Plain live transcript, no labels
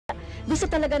gusto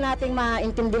talaga nating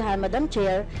maintindihan, Madam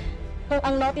Chair, kung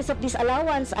ang notice of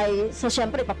disallowance ay, so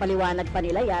syempre, papaliwanag pa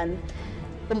nila yan,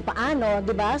 kung paano,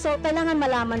 di ba? So, kailangan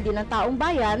malaman din ng taong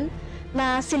bayan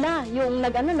na sila yung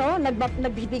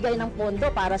nagbibigay ng pondo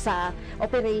para sa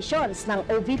operations ng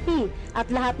OVP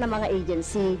at lahat ng mga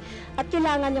agency. At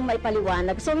kailangan yung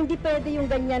maipaliwanag. So, hindi pwede yung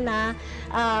ganyan na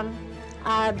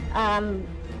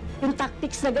yung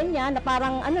tactics na ganyan, na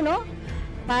parang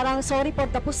parang sorry for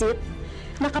the PUSIT,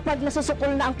 na kapag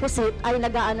nasusukol na ang PUSIT ay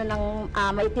nagaano ng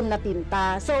maitim na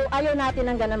tinta. So, ayaw natin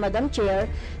ng ganun, Madam Chair,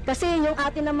 kasi yung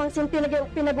atin namang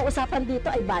pinag-uusapan dito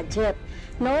ay budget.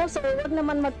 No? So, wag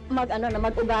naman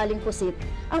mag-ugaling PUSIT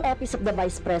ang Office of the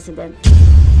Vice President.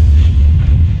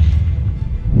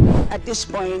 At this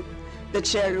point, the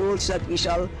Chair rules that we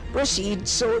shall proceed,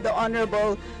 so the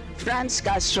Honorable Franz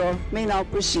Castro may now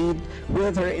proceed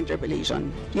with her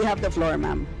interpellation. You have the floor,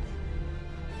 ma'am.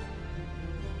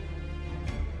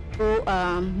 So,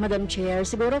 Madam Chair,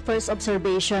 siguro first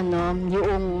observation, no,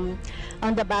 yung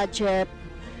on the budget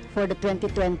for the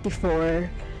 2024,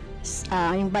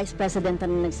 yung Vice President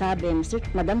na nagsabi,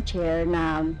 Madam Chair,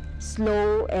 na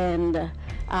slow and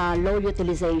low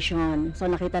utilization. So,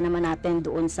 nakita naman natin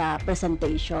doon sa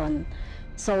presentation.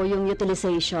 So, yung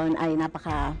utilization ay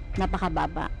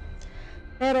napakababa.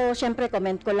 Pero, syempre,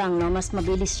 comment ko lang, no, mas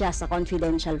mabilis siya sa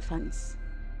confidential funds.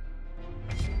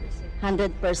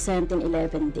 100% in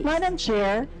 11 days. Madam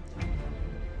Chair.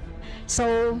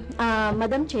 So,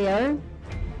 Madam Chair,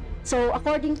 so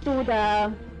according to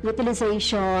the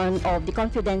utilization of the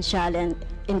confidential and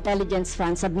intelligence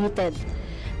funds submitted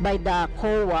by the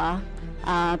COA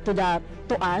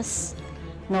to us,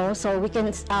 no, so we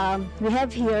have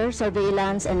here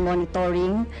surveillance and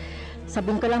monitoring.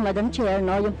 Sabihin ko lang, Madam Chair,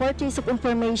 no, yung purchase of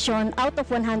information out of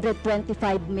 125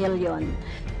 million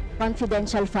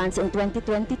confidential funds in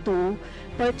 2022,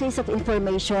 purchase of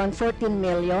information 14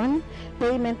 million,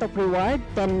 payment of reward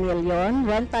 10 million,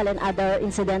 rental and other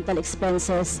incidental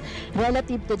expenses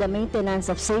relative to the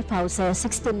maintenance of safe houses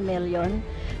 16 million,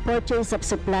 purchase of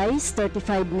supplies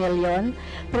 35 million,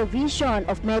 provision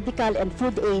of medical and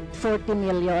food aid 40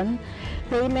 million,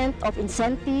 payment of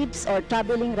incentives or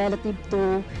traveling relative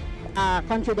to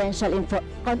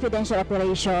confidential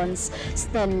operations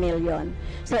 10 million.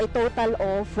 So a total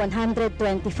of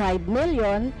 125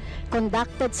 million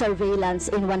conducted surveillance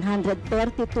in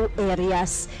 132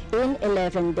 areas in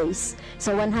 11 days.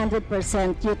 So 100%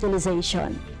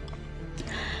 utilization.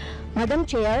 Madam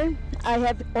Chair, I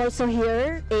have also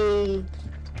here a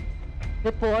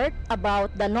report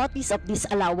about the notice of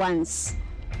disallowance.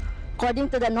 According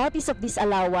to the notice of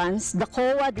disallowance, the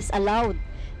COA disallowed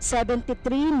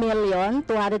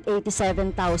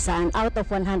 73,287,000 out of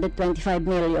 125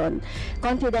 million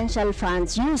confidential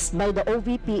funds used by the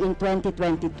OVP in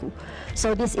 2022.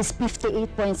 So this is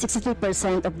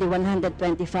 58.63% of the 125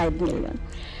 million.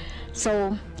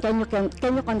 So can you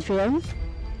confirm,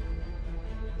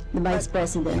 the Vice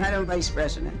President? Madam Vice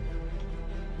President.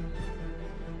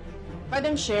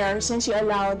 Madam Chair, since you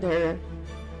allowed her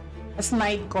a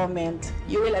snide comment,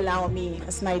 you will allow me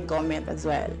a snide comment as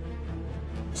well.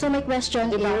 So my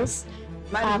question is,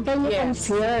 can you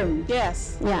confirm?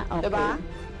 Yes. Yeah, okay. Diba?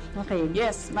 Okay.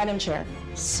 Yes, Madam Chair.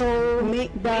 So,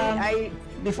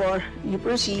 before you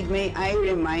proceed, may I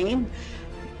remind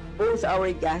both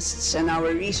our guests and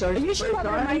our resource You should have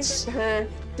reminded her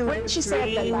when she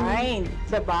said the line,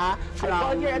 diba? I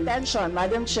called your attention,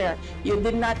 Madam Chair. You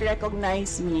did not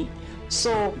recognize me.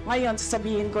 So, ngayon,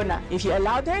 sasabihin ko na, if you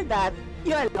allowed her that,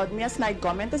 you allowed me a snide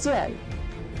comment as well.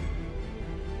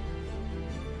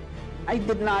 I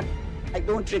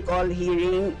don't recall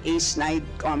hearing a snide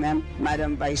comment,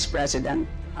 Madam Vice President.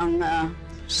 Ang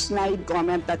snide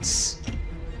comment, that's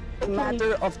a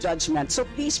matter of judgment. So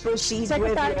please proceed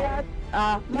Secretariat,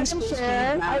 Madam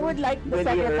Chair, I would like the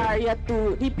Secretariat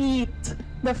to repeat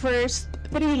the first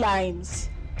 3 lines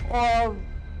of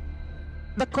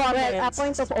the comments. Well,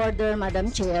 point of order,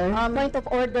 Madam Chair. Point of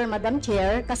order, Madam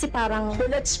Chair, kasi parang... So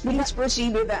let's please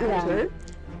proceed with the answer.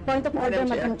 Point of order,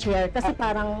 Madam Chair, kasi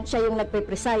parang siya yung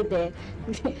nagpe-preside eh.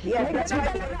 Yes,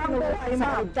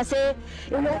 kasi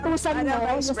inuutusan mo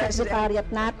yung secretariat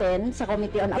natin sa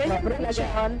Committee on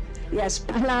Appropriation. Yes,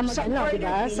 alam mo ano,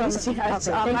 diba? So, yes,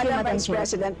 Madam Vice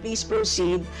President, please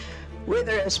proceed with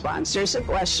the response. There's a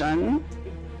question.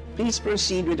 Please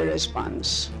proceed with the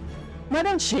response.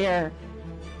 Madam Chair,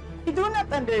 I do not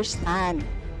understand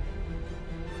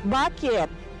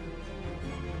bakit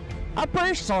a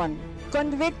person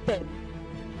convicted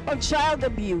of child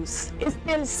abuse is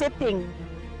still sitting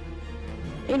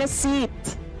in a seat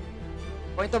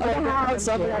Point of in the order, House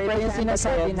of ito yung Representatives.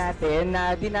 sinasabi natin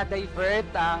na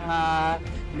dinadivert ang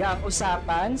ang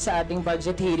usapan sa ating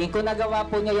budget hearing. Kung nagawa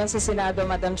po niya yan sa Senado,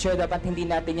 Madam Chair, dapat hindi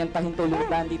natin yan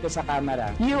pahintulutan dito sa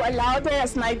Kamara. You allowed her a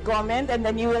snide comment and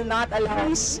then you will not allow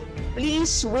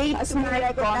Please wait a to be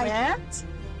snide recognized. comment?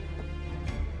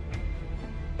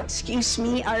 Excuse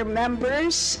me, our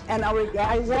members and our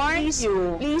guests. warn Please,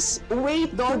 you. please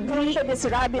wait Don't go to this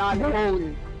rabbit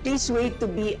hole. Please wait to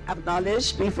be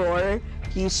acknowledged before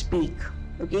you speak.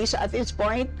 Okay, so at this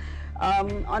point,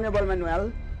 Honorable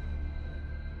Manuel.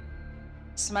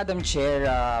 Madam Chair,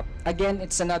 again,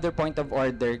 it's another point of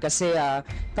order kasi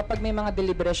kapag may mga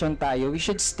deliberation tayo, we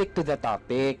should stick to the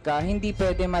topic. Hindi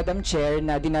pwede, Madam Chair,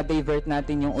 na dinadivert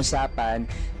natin yung usapan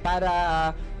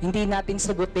para hindi natin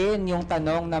sagutin yung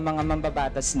tanong ng mga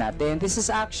mambabatas natin. This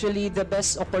is actually the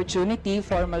best opportunity,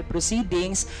 formal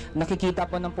proceedings, nakikita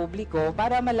po ng publiko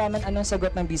para malaman anong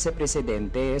sagot ng Vice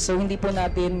Presidente. So hindi po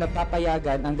natin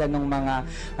napapayagan ang ganong mga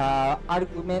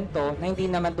argumento na hindi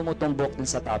naman tumutumbok dun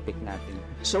sa topic natin.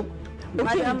 So,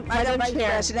 Okay, Madam Vice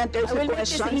Chair, President, there's I a will make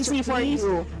this question. easy for Please-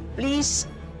 you. Please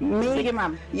make Sige,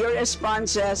 ma'am. your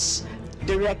responses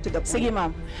direct to the point. Sige,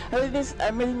 ma'am. I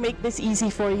will make this easy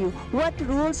for you. What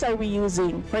rules are we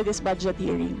using for this budget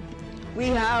hearing? We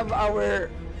have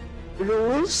our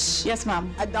rules Yes,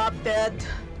 ma'am. adopted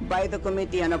by the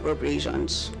Committee on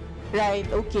Appropriations. Right,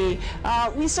 okay.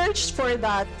 We searched for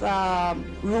that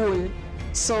rule.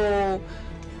 So,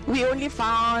 we only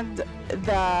found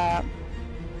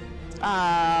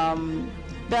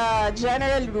the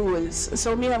general rules.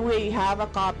 So, we have a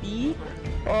copy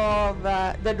of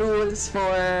the rules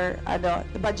for the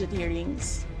budget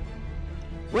hearings.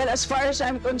 Well, as far as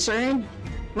I'm concerned,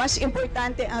 mas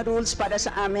importante ang rules para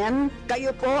sa amin.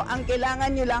 Kayo po, ang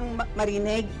kailangan nyo lang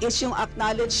marinig is yung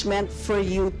acknowledgement for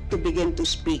you to begin to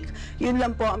speak. Yun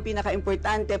lang po ang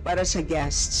pinaka-importante para sa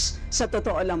guests. Sa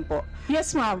totoo lang po.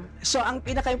 Yes, ma'am. So, ang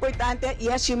pinaka-importante,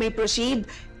 yes, you may proceed.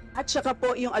 At saka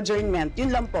po yung adjournment.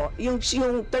 Yun lang po. Yung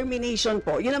termination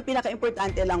po. Yun ang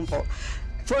pinaka-importante lang po.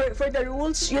 For the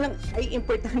rules, yun ang ay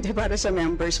importante para sa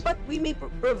members. But we may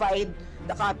provide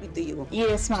the copy to you.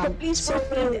 Yes, So ma'am. please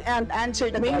proceed and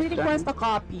answer the May we question. request a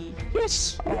copy?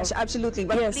 Yes, yes, absolutely.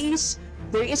 But Yes. please,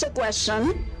 there is a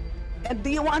question. And do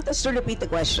you want us to repeat the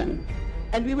question?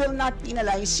 And we will not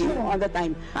penalize you all the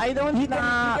time. I don't You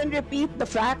can repeat the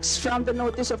facts from the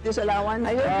notice of disallowance.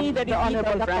 I don't need the repeat of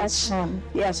Honorable the Franz. question.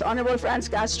 Yes, Honorable Franz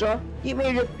Castro, you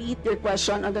may repeat your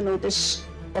question on the notice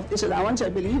of disallowance, I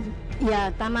believe.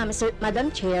 Yeah, tama, Madam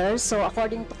Chair. So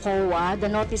according to COA, the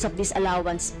notice of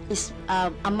disallowance is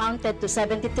amounted to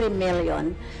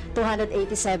 73,287,000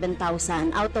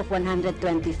 out of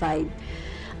 125.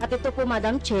 At ito po,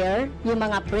 Madam Chair, yung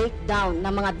mga breakdown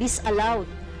ng mga disallowed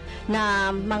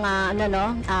na mga na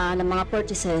mga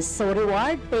purchases. So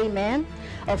reward payment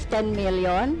of 10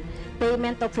 million,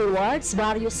 payment of rewards,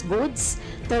 various goods,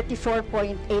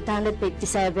 34.857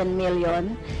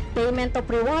 million, payment of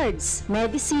rewards,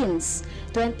 medicines,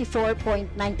 24.93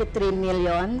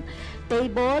 million,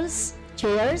 tables,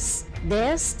 chairs,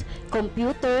 desks,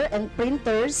 computer and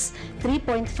printers,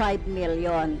 3.5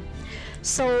 million.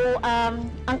 So,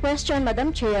 ang question, Madam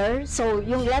Chair, so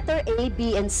yung letter A,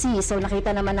 B, and C, so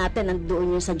nakita naman natin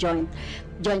nandoon yung sa joint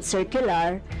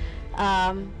circular.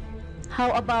 How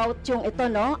about yung ito,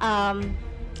 no?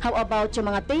 How about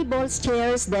yung mga tables,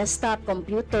 chairs, desktop,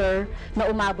 computer na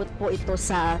umabot po ito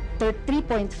sa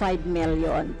 3.5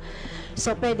 million.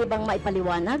 So, pwede bang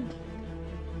maipaliwanag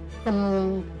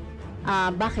kung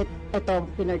bakit ito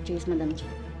pinurchase, Madam Chair?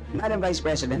 Madam Vice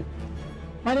President.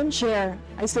 Madam Chair,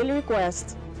 I still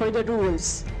request for the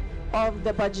rules of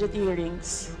the budget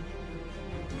hearings.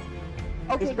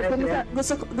 Okay, Vice President.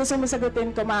 gusto mo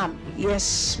sagutin ko, ma'am.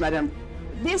 Yes, Madam.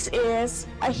 This is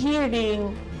a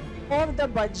hearing of the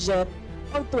budget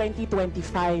of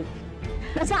 2025.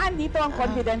 Nasaan dito ang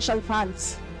confidential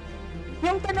funds?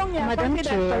 Yung tanong niya, Madam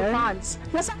confidential Chair. funds.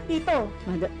 Nasaan dito?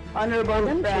 Honorable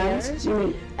Madam Franz,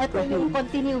 Chair, ito yung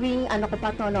continuing,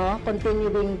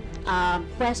 continuing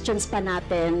questions pa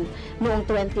natin noong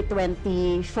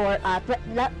 2024,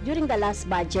 during the last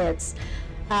budgets.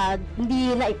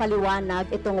 Hindi na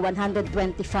ipaliwanag itong 125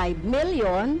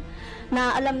 million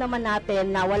na alam naman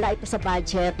natin na wala ito sa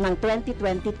budget ng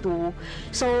 2022.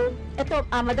 So, ito,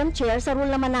 Madam Chair, sa rule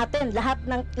naman natin,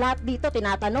 lahat dito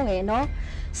tinatanong no?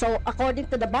 So,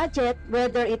 according to the budget,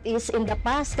 whether it is in the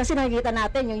past, kasi nakikita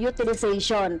natin yung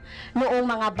utilization noong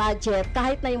mga budget,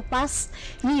 kahit na yung past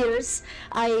years,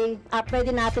 ay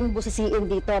pwede natin busisiin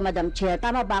dito, Madam Chair.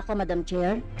 Tama ba ako, Madam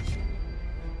Chair?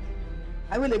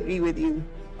 I will agree with you,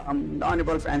 the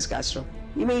Honorable Franz Castro.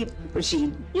 You may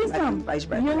proceed, Yes, Madam ma'am. Vice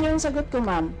President. Yun yung sagot ko,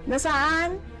 ma'am.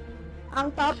 Nasaan ang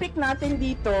topic natin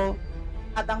dito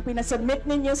At ang pinasubmit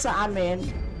ninyo sa amin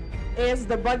is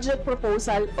the budget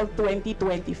proposal of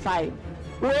 2025.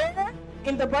 Where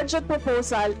in the budget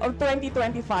proposal of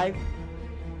 2025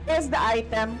 is the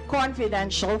item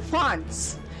confidential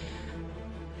funds.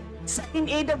 In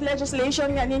aid of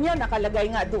legislation nga ninyo, nakalagay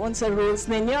nga doon sa rules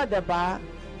ninyo, diba?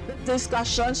 The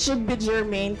discussion should be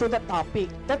germane to the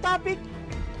topic. The topic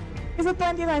is the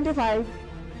 2025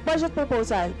 budget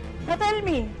proposal. Now tell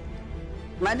me,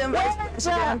 Madam Vice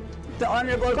President, the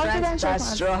Honorable Franz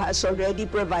Castro has already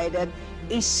provided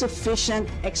a sufficient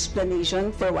explanation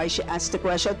for why she asked the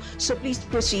question. So please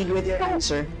proceed with your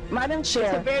answer. Madam Chair,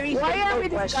 It's a very why are we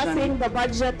simple discussing the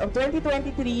budget of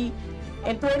 2023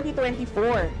 and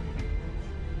 2024?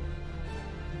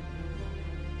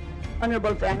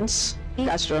 Honorable Franz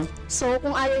Castro. So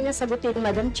kung ayaw niya sagutin,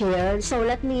 Madam Chair, so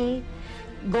let me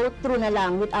go through na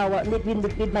lang with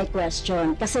my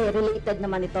question kasi related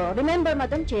naman ito. Remember,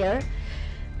 Madam Chair,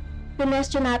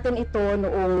 pinestyon natin ito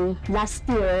noong last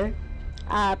year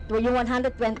at yung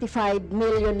 125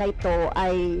 million na ito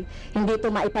ay hindi ito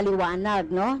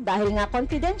maipaliwanag, no? Dahil nga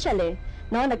confidential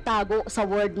no? Nagtago sa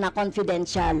word na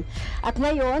confidential. At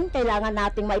ngayon, kailangan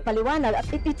nating maipaliwanag at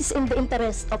it is in the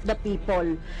interest of the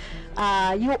people.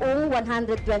 Yung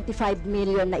 125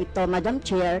 million na ito, Madam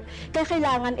Chair, kaya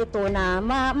kailangan ito na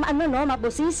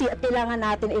mabusisi at kailangan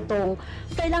ito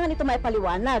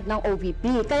maipaliwanag ng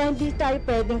OVP. Kaya hindi tayo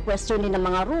pwedeng questionin ng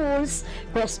mga rules,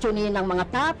 questionin ng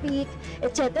mga topic,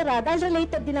 etc. Dahil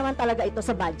related din naman talaga ito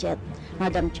sa budget,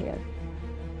 Madam Chair.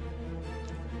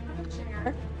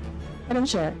 Madam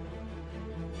Chair.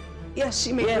 Yes,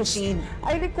 you may proceed.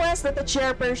 I request that the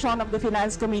chairperson of the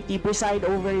Finance Committee preside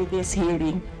over this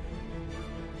hearing.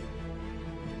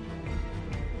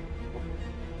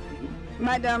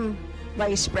 Madam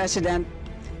Vice President,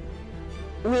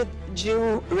 with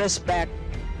due respect,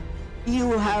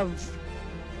 you are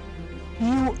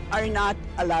not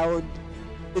allowed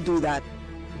to do that,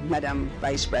 Madam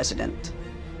Vice President.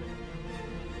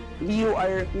 You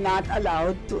are not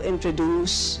allowed to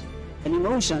introduce an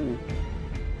emotion.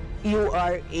 You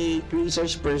are a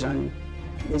research person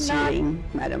this hearing,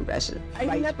 Madam President.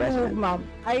 I did not move, ma'am.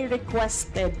 I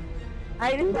requested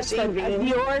as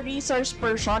your research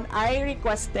person, I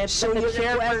requested So that the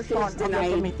your request chairperson is of the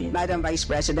denied, committee. Madam Vice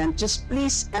President. Just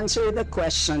please answer the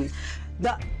question.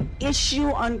 The issue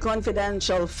on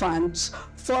confidential funds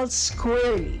falls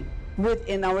squarely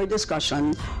within our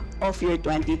discussion of your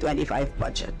 2025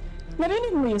 budget.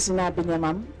 Narinig mo yung sinabi niya,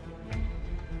 ma'am?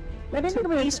 Narinig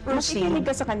mo yung Please proceed. nakikinig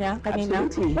ka sa kanya kanina?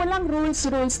 Absolutely. Walang rules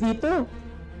dito.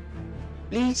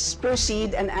 Please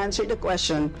proceed and answer the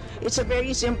question. It's a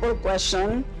very simple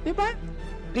question. Diba?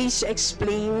 Please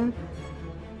explain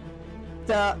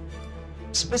the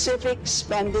specific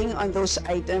spending on those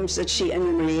items that she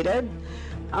enumerated,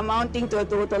 amounting to a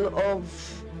total of,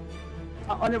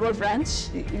 Honorable Franz,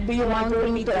 do you want to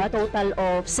Amounting repeat to a that? total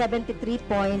of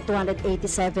 73.287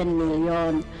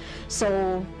 million.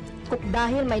 So,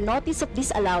 dahil may notice of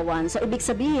disallowance, so ibig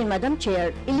sabihin, Madam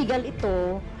Chair, illegal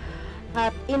ito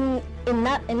at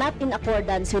not in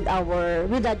accordance with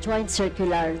the joint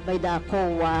circular by the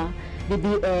COA,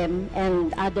 BBM,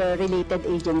 and other related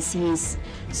agencies.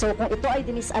 So kung ito ay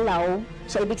dinisallow,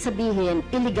 so ibig sabihin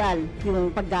illegal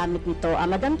yung paggamit nito.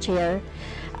 Madam Chair,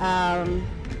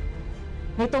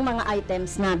 nitong mga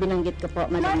items na binanggit ko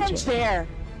po, Madam Chair.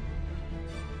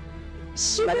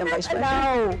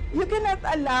 You cannot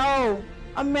allow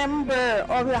a member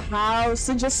of the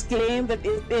House to just claim that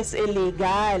it is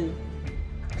illegal.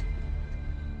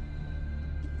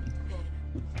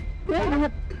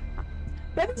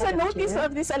 That is a notice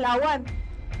of disallowance.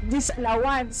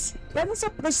 That is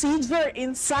a procedure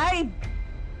inside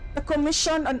the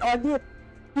Commission on Audit.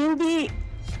 Hindi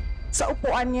sa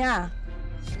upuan niya.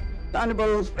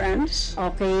 Honorable Franz.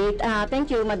 Okay, thank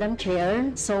you, Madam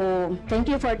Chair. So, thank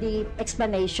you for the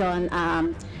explanation,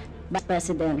 Vice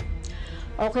President.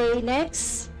 Okay,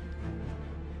 next.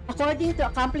 According to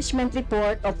accomplishment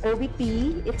report of OVP,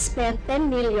 it spent 10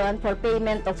 million for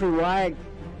payment of reward.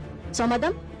 So,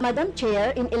 Madam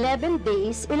Chair, in 11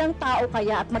 days, ilang tao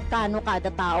kaya at magkano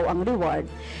kada tao ang reward?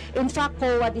 In fact,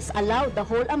 COA disallowed the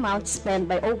whole amount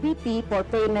spent by OVP for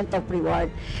payment of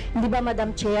reward. Hindi ba,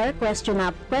 Madam Chair,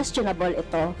 questionable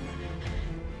ito?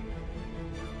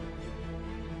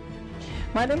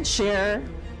 Madam Chair,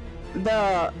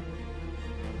 the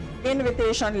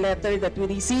invitation letter that we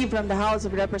received from the House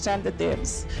of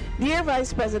Representatives. Dear Vice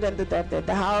President Duterte,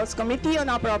 the House Committee on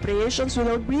Appropriations will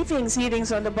hold briefings, hearings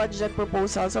on the budget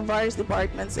proposals of various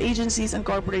departments, agencies, and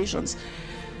corporations.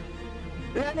 1.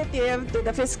 relative to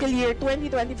the fiscal year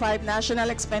 2025 National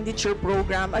Expenditure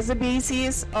Program as the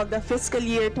basis of the fiscal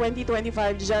year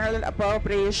 2025 General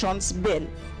Appropriations Bill.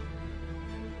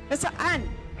 Nasaan?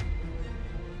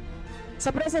 Sa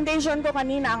presentation ko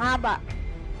kanina, ang haba,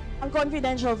 ang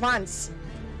confidential funds.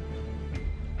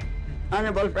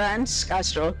 Honorable Franz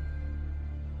Castro.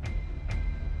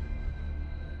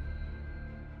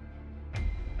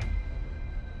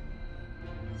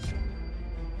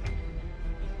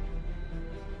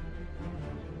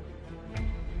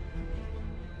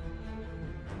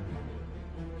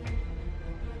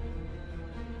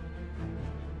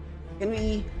 Can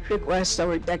we request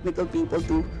our technical people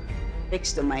to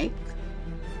fix the mic?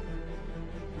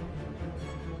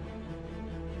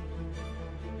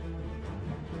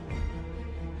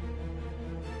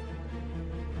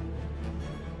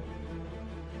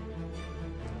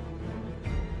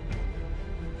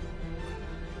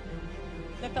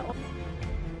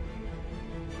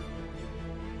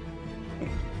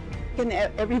 Can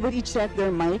everybody check their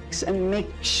mics and make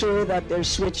sure that they're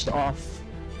switched off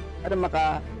para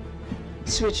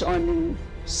maka-switch on yung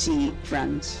si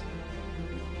Franz?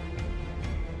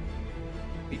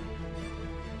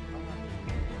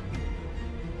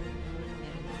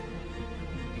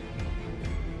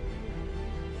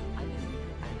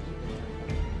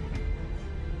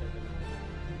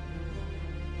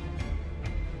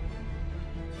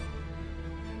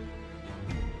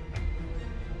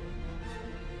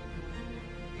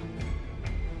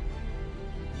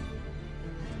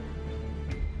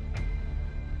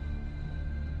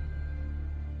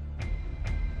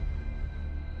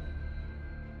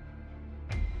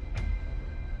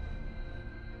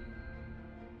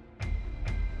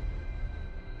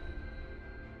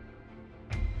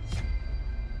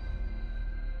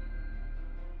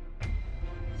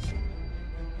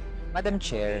 Madam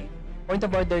Chair, point of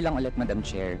order lang ulit, Madam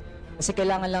Chair. Kasi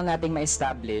kailangan lang nating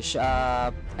ma-establish.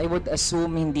 I would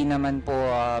assume hindi naman po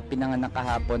pinanganak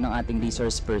kahapon ng ating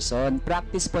resource person.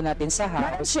 Practice po natin sa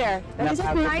Madam House Chair, that is a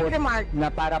polite remark.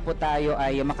 na para po tayo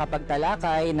ay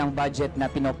makapagtalakay ng budget na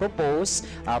pinopropose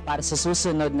para sa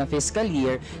susunod na fiscal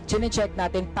year. Chine-check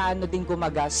natin paano din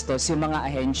gumagastos yung mga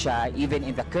ahensya even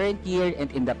in the current year and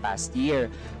in the past year.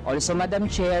 Also, Madam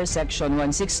Chair, Section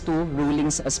 162,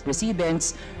 Rulings as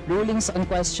Precedents, rulings on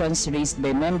questions raised by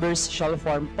members shall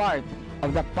form part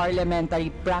of the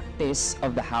parliamentary practice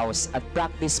of the House. At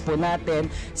practice po natin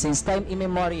since time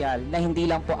immemorial na hindi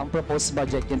lang po ang proposed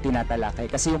budget yung tinatalakay.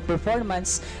 Kasi yung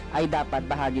performance ay dapat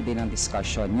bahagi din ng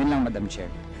discussion. Yun lang, Madam Chair.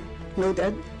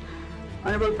 Noted.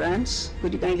 Honorable Franz,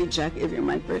 could you kindly check if your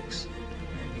mic works?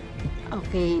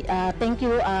 Okay, thank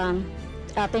you,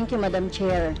 Madam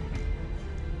Chair.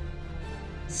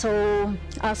 So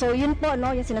yun po,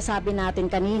 no, yung sinasabi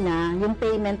natin kanina, yung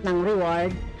payment ng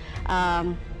reward,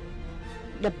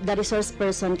 the resource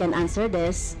person can answer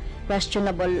this.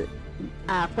 Questionable,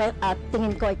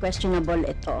 tingin ko ay questionable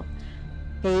ito.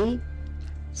 Okay?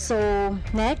 So,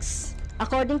 next,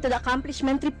 according to the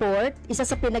accomplishment report, isa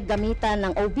sa pinaggamitan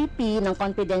ng OVP ng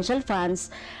confidential funds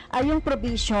ay yung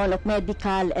provision of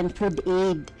medical and food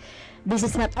aid. This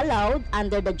is not allowed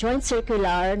under the Joint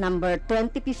Circular number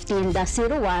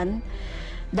 2015-01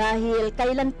 dahil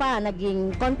kailan pa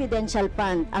naging confidential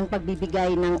fund ang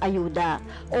pagbibigay ng ayuda,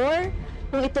 or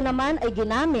kung ito naman ay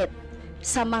ginamit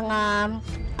sa mga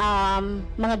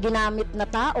ginamit na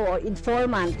tao o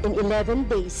informant in 11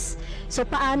 days. So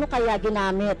paano kaya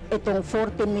ginamit itong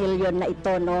 14 million na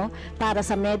ito, no, para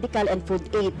sa medical and food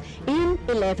aid in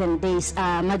 11 days,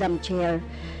 Madam Chair?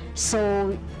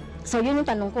 So yun yung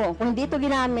tanong ko. Kung hindi ito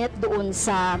ginamit doon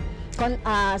sa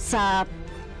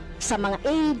mga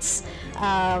aids,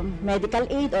 medical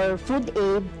aid or food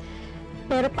aid,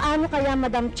 pero paano kaya,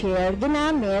 Madam Chair,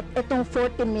 ginamit itong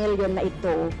 40 million na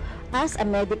ito as a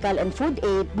medical and food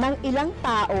aid ng ilang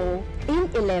tao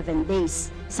in 11 days?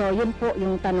 So yun po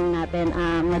yung tanong natin,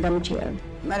 Madam Chair.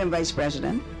 Madam Vice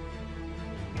President.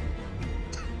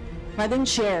 Madam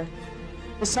Chair,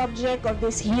 the subject of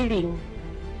this hearing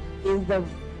is the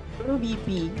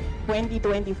OVP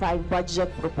 2025 budget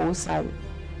proposal.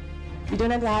 We do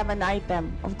not have an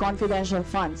item of confidential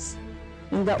funds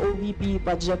in the OVP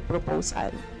budget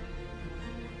proposal.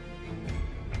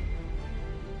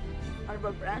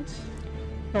 Honorable Franz.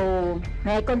 So,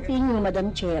 may I continue,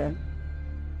 Madam Chair?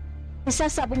 Isa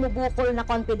sa bumubukol na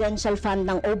confidential fund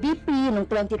ng OVP noong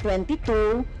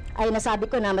 2022 ay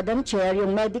nasabi ko na, Madam Chair,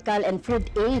 yung medical and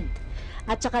food aid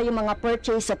at saka yung mga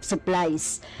purchase of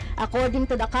supplies. According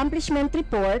to the accomplishment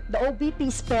report, the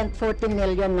OVP spent 14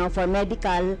 million now for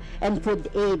medical and food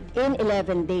aid in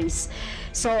 11 days.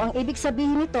 So, ang ibig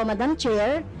sabihin nito, Madam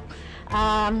Chair,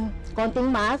 konting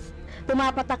math,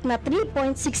 pumapatak na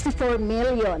 3.64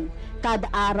 million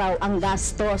kada araw ang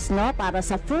gastos, no, para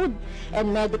sa food and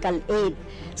medical aid.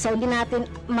 So hindi natin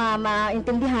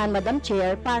maintindihan, Madam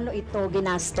Chair, paano ito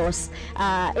ginastos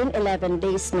in 11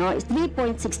 days, no?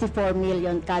 3.64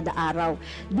 million kada araw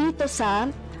dito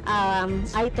sa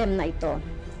item na ito.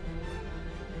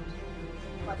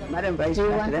 Madam Vice Do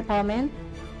you want to President. comment?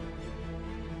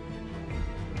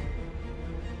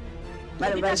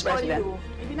 Madam Vice President.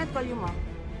 I did not call you, ma'am.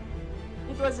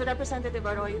 It was Representative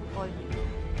Arroyo who called you.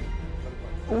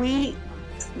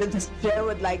 The chair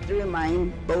would like to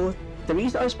remind both the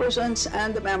resource persons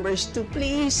and the members to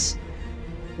please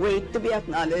wait to be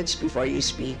acknowledged before you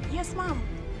speak. Yes, ma'am.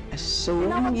 So,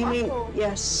 Tinawag you mo mean, ako.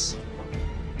 yes,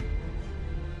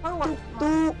 For what, ma'am? to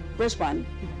respond.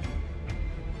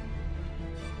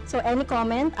 So any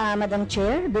comment, Madam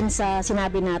Chair, dun sa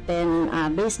sinabi natin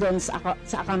based dun sa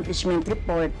accomplishment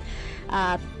report.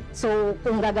 So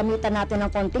kung gagamitan natin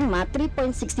ng konting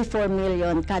 3.64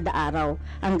 million kada araw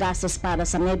ang gastos para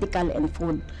sa medical and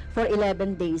food for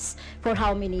 11 days. For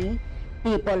how many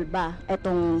people ba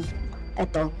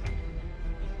ito?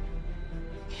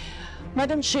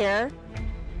 Madam Chair,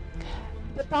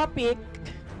 the topic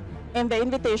and the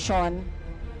invitation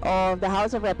of the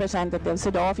House of Representatives to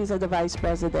the Office of the Vice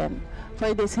President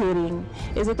for this hearing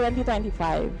is the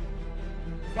 2025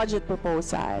 budget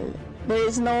proposal. There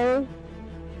is no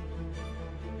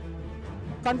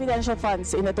confidential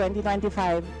funds in the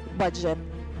 2025 budget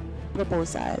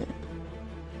proposal.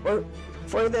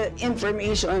 For the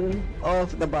information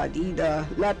of the body, the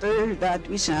letter that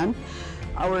we sent,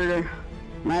 our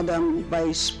Madam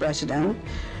Vice President,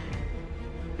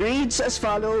 reads as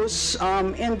follows.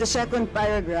 In the second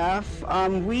paragraph,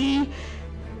 we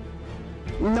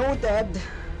noted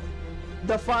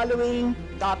the following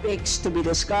topics to be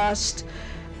discussed.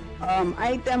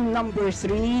 Item number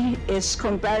 3 is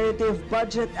comparative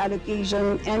budget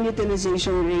allocation and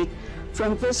utilization rate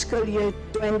from fiscal year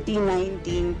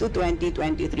 2019 to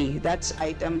 2023. That's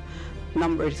item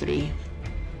number 3.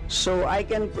 So I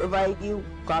can provide you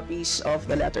copies of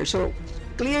the letter. So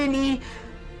clearly,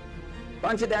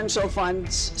 confidential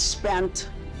funds spent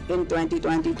in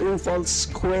 2022 falls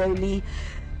squarely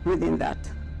within that.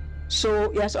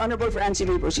 So yes, Honorable Francie,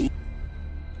 may proceed.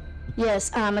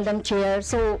 Yes, Madam Chair.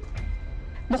 So,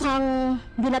 mukhang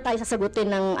hindi na tayo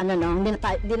sasagutin ng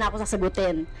hindi na ako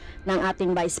sasagutin ng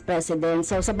ating Vice President.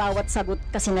 So, sa bawat sagot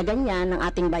kasi na ganyan ng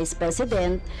ating Vice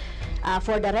President,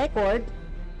 for the record,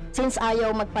 since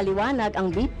ayaw magpaliwanag ang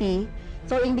VP,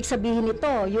 so ibig sabihin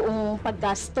nito, yung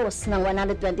paggastos ng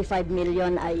 125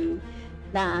 million ay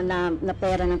na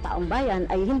pera ng taong bayan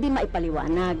ay hindi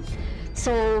maipaliwanag.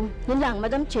 So, yun lang,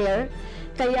 Madam Chair.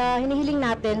 Kaya hinihiling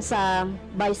natin sa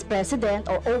Vice President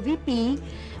o OVP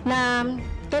na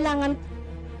kailangan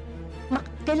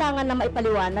na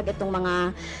maipaliwanag itong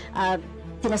mga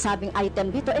sinasabing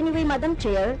item dito. Anyway, Madam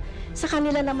Chair, sa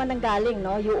kanila naman nanggaling,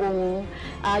 no, yung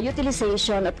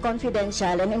utilization of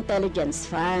confidential and intelligence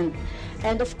fund.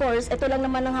 And of course, ito lang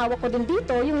naman ang hawak ko din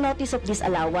dito, yung notice of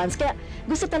disallowance. Kaya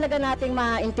gusto talaga nating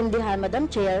maintindihan, Madam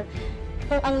Chair,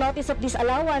 kung ang notice of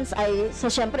disallowance ay,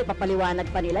 so syempre, papaliwanag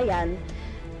pa nila yan,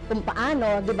 kung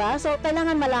paano, di ba? So,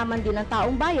 kailangan malaman din ng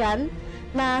taong bayan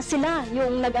na sila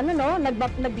yung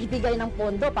nagbibigay ng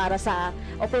pondo para sa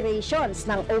operations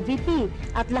ng OVP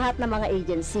at lahat ng mga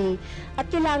agency.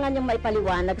 At kailangan yung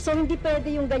maipaliwanag. So, hindi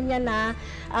pwede yung ganyan na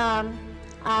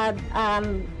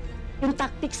yung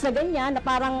tactics na ganyan na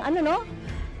parang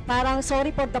parang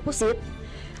sorry for the pusit,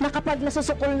 na kapag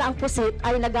nasusukol na ang pusit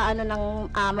ay nagaano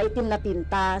ng maitim na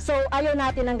tinta. So ayaw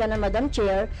natin ng ganun, Madam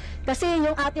Chair, kasi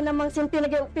yung atin namang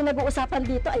pinag-uusapan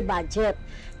dito ay budget,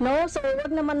 no? So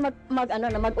wag naman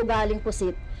mag-ugaling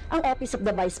pusit ang Office of the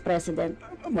Vice President.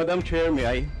 Madam Chair,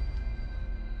 may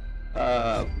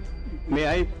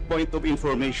I point of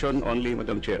information only,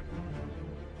 Madam Chair?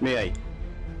 May I?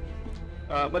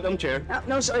 Madam Chair.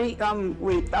 No, sorry.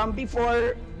 Wait.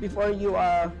 Before you,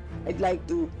 I'd like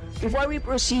to. Before we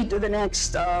proceed to the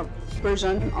next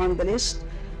person on the list,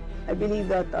 I believe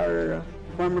that our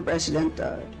former President,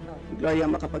 Gloria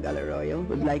Macapagal-Arroyo,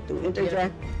 would like to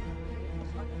interject.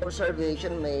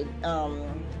 Observation made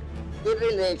in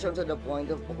relation to the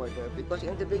point of order, because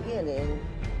in the beginning,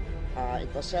 it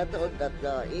was settled that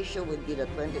the issue would be the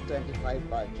 2025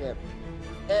 budget.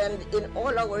 And in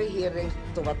all our hearings,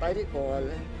 to what I recall,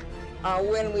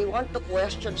 when we want to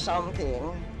question something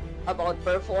about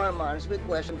performance, we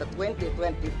question the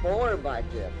 2024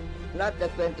 budget, not the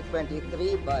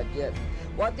 2023 budget.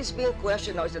 What is being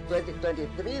questioned now is the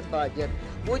 2023 budget,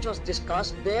 which was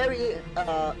discussed very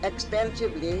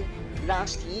extensively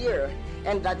last year.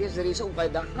 And that is the reason why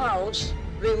the House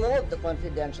remove the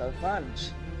confidential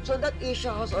funds. So that issue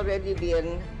has already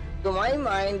been, to my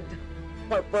mind,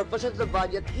 for purposes of the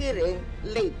budget hearing,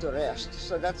 laid to rest.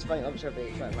 So that's my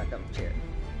observation, Madam Chair.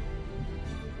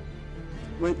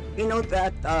 We note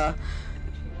that,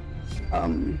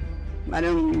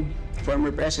 Madam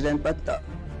former President, but of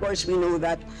course we know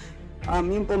that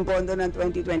yung pompondo ng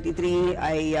 2023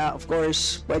 ay of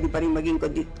course pwede pa rin maging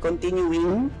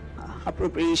continuing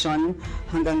appropriation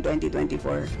hanggang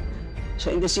 2024. So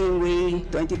in the same way,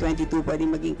 2022 pwede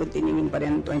maging continuing pa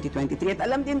rin 2023. At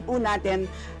alam din po natin,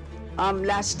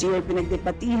 last year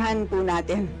pinagdebatihan po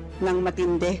natin ng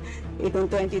matindi itong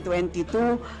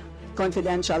 2022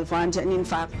 confidential funds, and in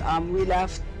fact, we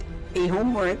left a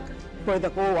homework for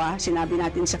the COA. Sinabi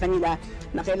natin sa kanila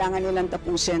na kailangan nilang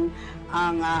tapusin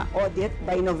ang audit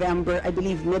by November, I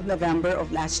believe mid-November of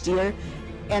last year.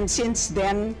 And since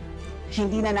then,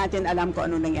 hindi na natin alam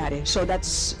kung ano nangyari. So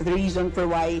that's the reason for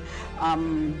why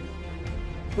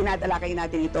tinatalakay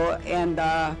natin ito. And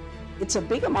it's a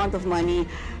big amount of money.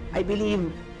 I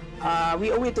believe we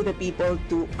owe it to the people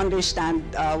to understand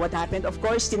what happened. Of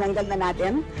course, tinanggal na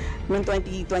natin noong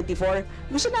 2024.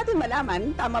 Gusto natin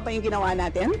malaman, tama ba yung ginawa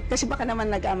natin? Kasi baka naman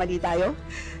nagkamali tayo.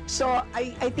 So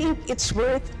I think it's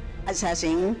worth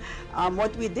assessing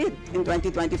what we did in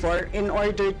 2024 in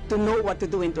order to know what to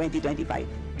do in 2025.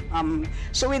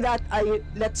 So with that,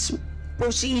 let's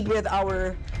proceed with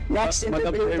our next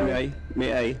Madam Chair,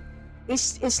 may I?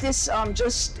 Is this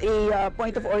just a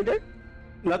point of order?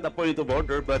 Not a point of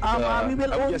order, but we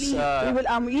will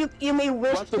I'm only, just, you may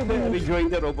wish want to to be a be,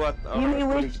 rejoinder of what you may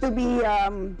wish to be,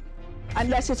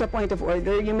 unless it's a point of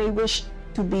order, you may wish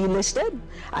to be listed.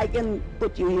 I can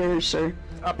put you here, sir.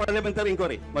 Parliamentary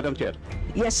inquiry, Madam Chair.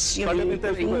 Yes, you may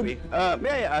Parliamentary inquiry.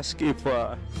 May I ask if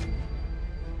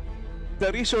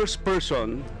the resource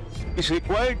person is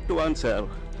required to answer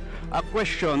a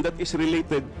question that is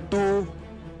related to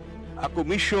a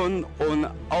commission on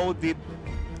audit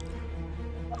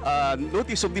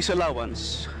notice of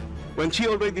disallowance when she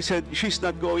already said she's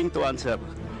not going to answer.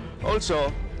 Also,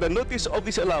 the notice of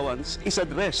disallowance is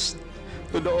addressed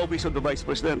to the office of the Vice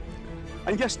President.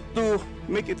 And just to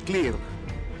make it clear,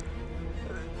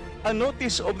 a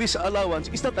notice of disallowance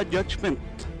is not a judgment.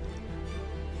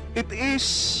 It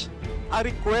is a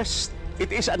request,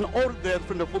 it is an order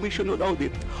from the Commission on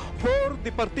Audit for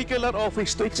the particular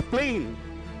office to explain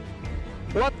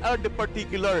what are the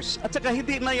particulars. At saka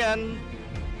hindi na yan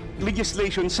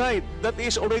legislation side, that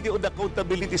is already on the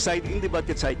accountability side in the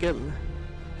budget cycle.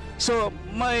 So,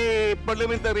 my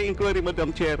parliamentary inquiry,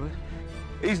 Madam Chair,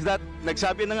 is that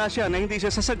nagsabi na nga siya na hindi siya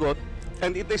sasagot,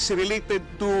 and it is related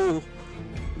to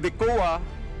the COA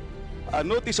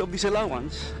notice of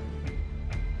disallowance.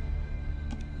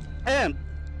 And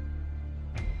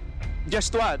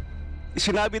just to add,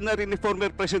 sinabi na rin ni former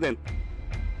President,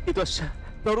 it was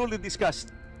thoroughly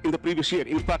discussed in the previous year.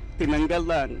 In fact,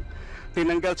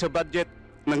 tinanggal sa budget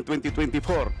ng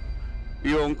 2024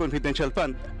 yung confidential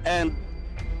fund. And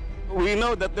we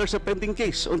know that there's a pending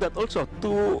case on that also.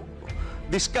 To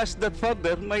discuss that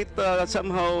further might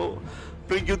somehow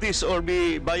prejudice or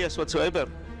be biased whatsoever.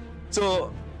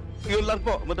 So, yun lang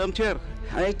po, Madam Chair.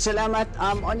 Alright, salamat.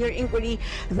 On your inquiry,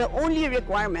 the only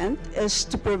requirement is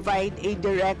to provide a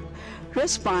direct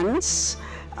response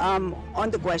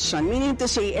on the question. Meaning to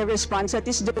say, a response that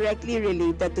is directly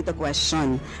related to the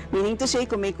question. Meaning to say,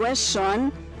 kung may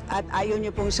question at ayaw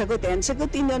nyo pong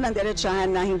sagutin nyo ng diretsahan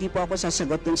na hindi po ako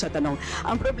sasagot dun sa tanong.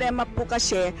 Ang problema po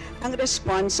kasi, ang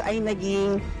response ay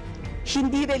naging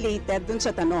hindi related dun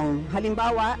sa tanong.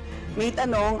 Halimbawa, may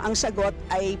tanong, ang sagot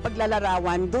ay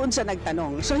paglalarawan doon sa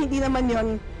nagtanong. So hindi naman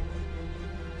yon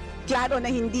klaro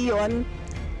na hindi yon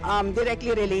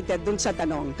directly related doon sa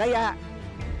tanong. Kaya,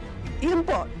 yun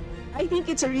po, I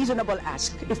think it's a reasonable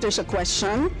ask. If there's a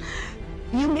question,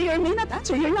 you may or may not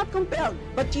answer. You're not compelled.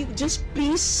 But you just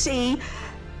please say,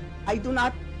 I do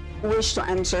not wish to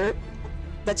answer.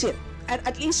 That's it.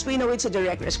 At least we know it's a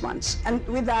direct response. And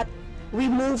with that, we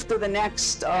move to the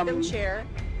next Madam Chair.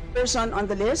 Person on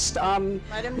the list. Madam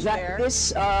Chair.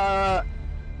 This,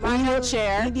 Madam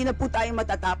Chair. hindi na po tayo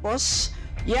matatapos.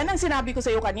 Yan ang sinabi ko sa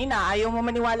iyo kanina. Ayaw mo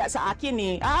maniwala sa akin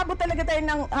eh. Aabot talaga tayo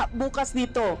ng bukas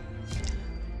dito.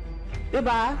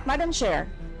 Diba? Madam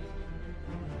Chair.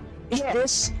 Is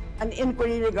this an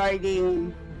inquiry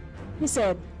regarding... He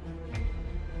said.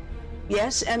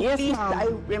 Yes, and Yes, please, ma'am.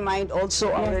 I remind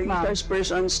also our Yes, ma'am. resource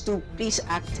persons to please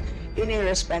act in a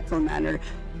respectful manner.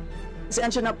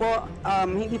 Pasensya na po,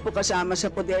 hindi po kasama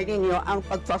sa poder ninyo ang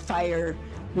pagpa-fire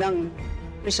ng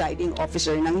presiding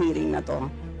officer ng hearing na to.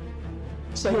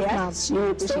 So Yes, yes,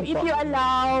 you So proceed if po. you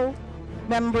allow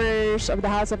members of the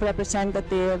House of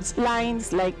Representatives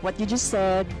lines like what you just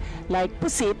said, like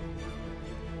PUSIT,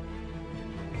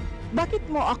 bakit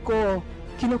mo ako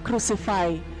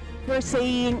kinukrucify for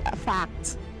saying a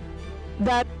fact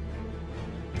that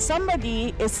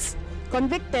somebody is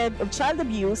convicted of child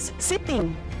abuse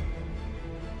sitting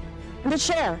in the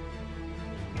chair?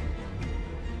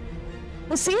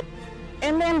 PUSIT,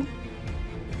 and then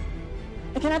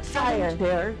I cannot fire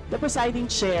the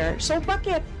presiding chair. So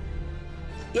bakit?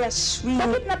 Yes, we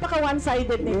Bakit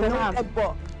napaka-one-sided nito, ma'am? noted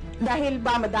po. Dahil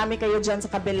ba madami kayo dyan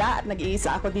sa kabila at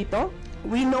nag-iisa ako dito?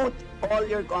 We note all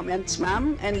your comments,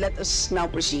 ma'am, and let us now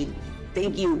proceed.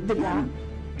 Thank you. Diba?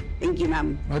 Thank you,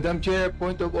 ma'am. Madam Chair,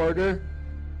 point of order.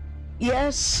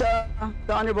 Yes,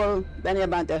 the Honorable Benny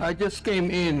Abante. I just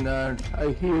came in and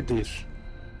I hear this.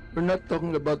 We're not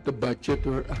talking about the budget.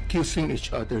 We're accusing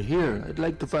each other here. I'd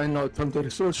like to find out from the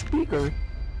resource speaker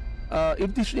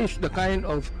if this is the kind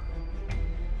of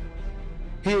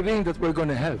hearing that we're going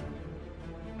to have.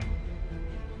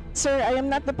 Sir, I am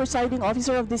not the presiding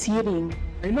officer of this hearing.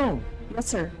 I know, Yes,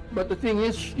 sir. but the thing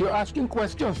is, you're asking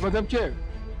questions, Madam Chair.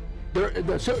 The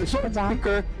resource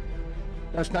speaker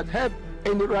does not have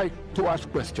any right to ask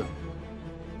questions.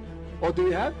 Or do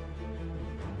you have?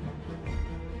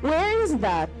 Where is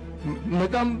that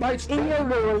Madam Vice in your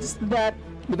rules that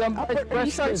Madam a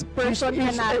Vice resource President, person this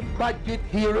is cannot a budget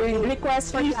hearing.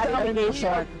 request for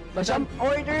clarification? Some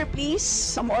order, please.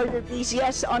 Some order, please.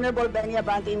 Yes, Honorable Benny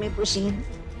Abante, may proceed.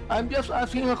 I'm just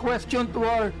asking a question to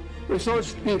our resource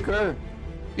speaker,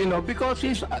 you know, because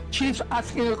she's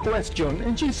asking a question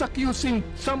and she's accusing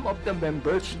some of the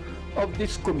members of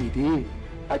this committee.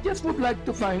 I just would like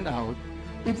to find out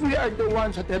if we are the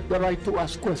ones that have the right to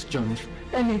ask questions,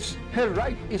 and her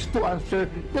right is to answer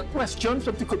the questions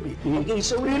of the committee. Okay,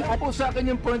 so we Yun po sa akin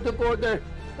yung point of order,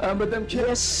 Madam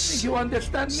Chair. Yes. You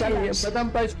understand me, Yes.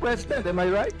 Madam Vice President, am I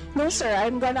right? No, sir.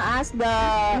 I'm gonna ask the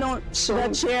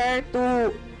chair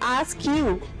to ask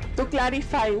you to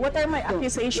clarify what are my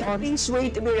accusations. Yeah, please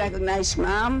wait to be recognized,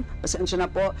 ma'am. Pasensya na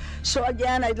po. So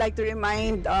again, I'd like to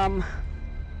remind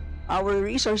our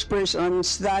resource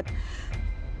persons that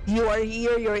you are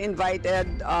here, you're invited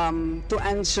to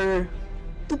answer,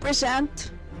 to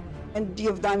present, and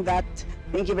you've done that.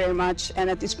 Thank you very much. And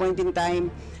at this point in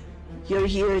time, you're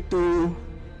here to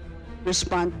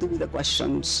respond to the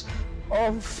questions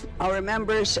of our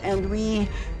members, and we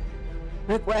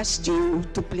request you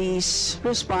to please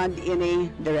respond in a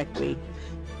direct way.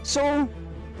 So,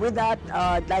 with that,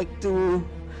 I'd like to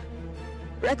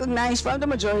recognize from the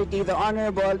majority the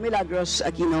Honorable Milagros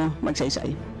Aquino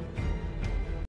Magsaysay.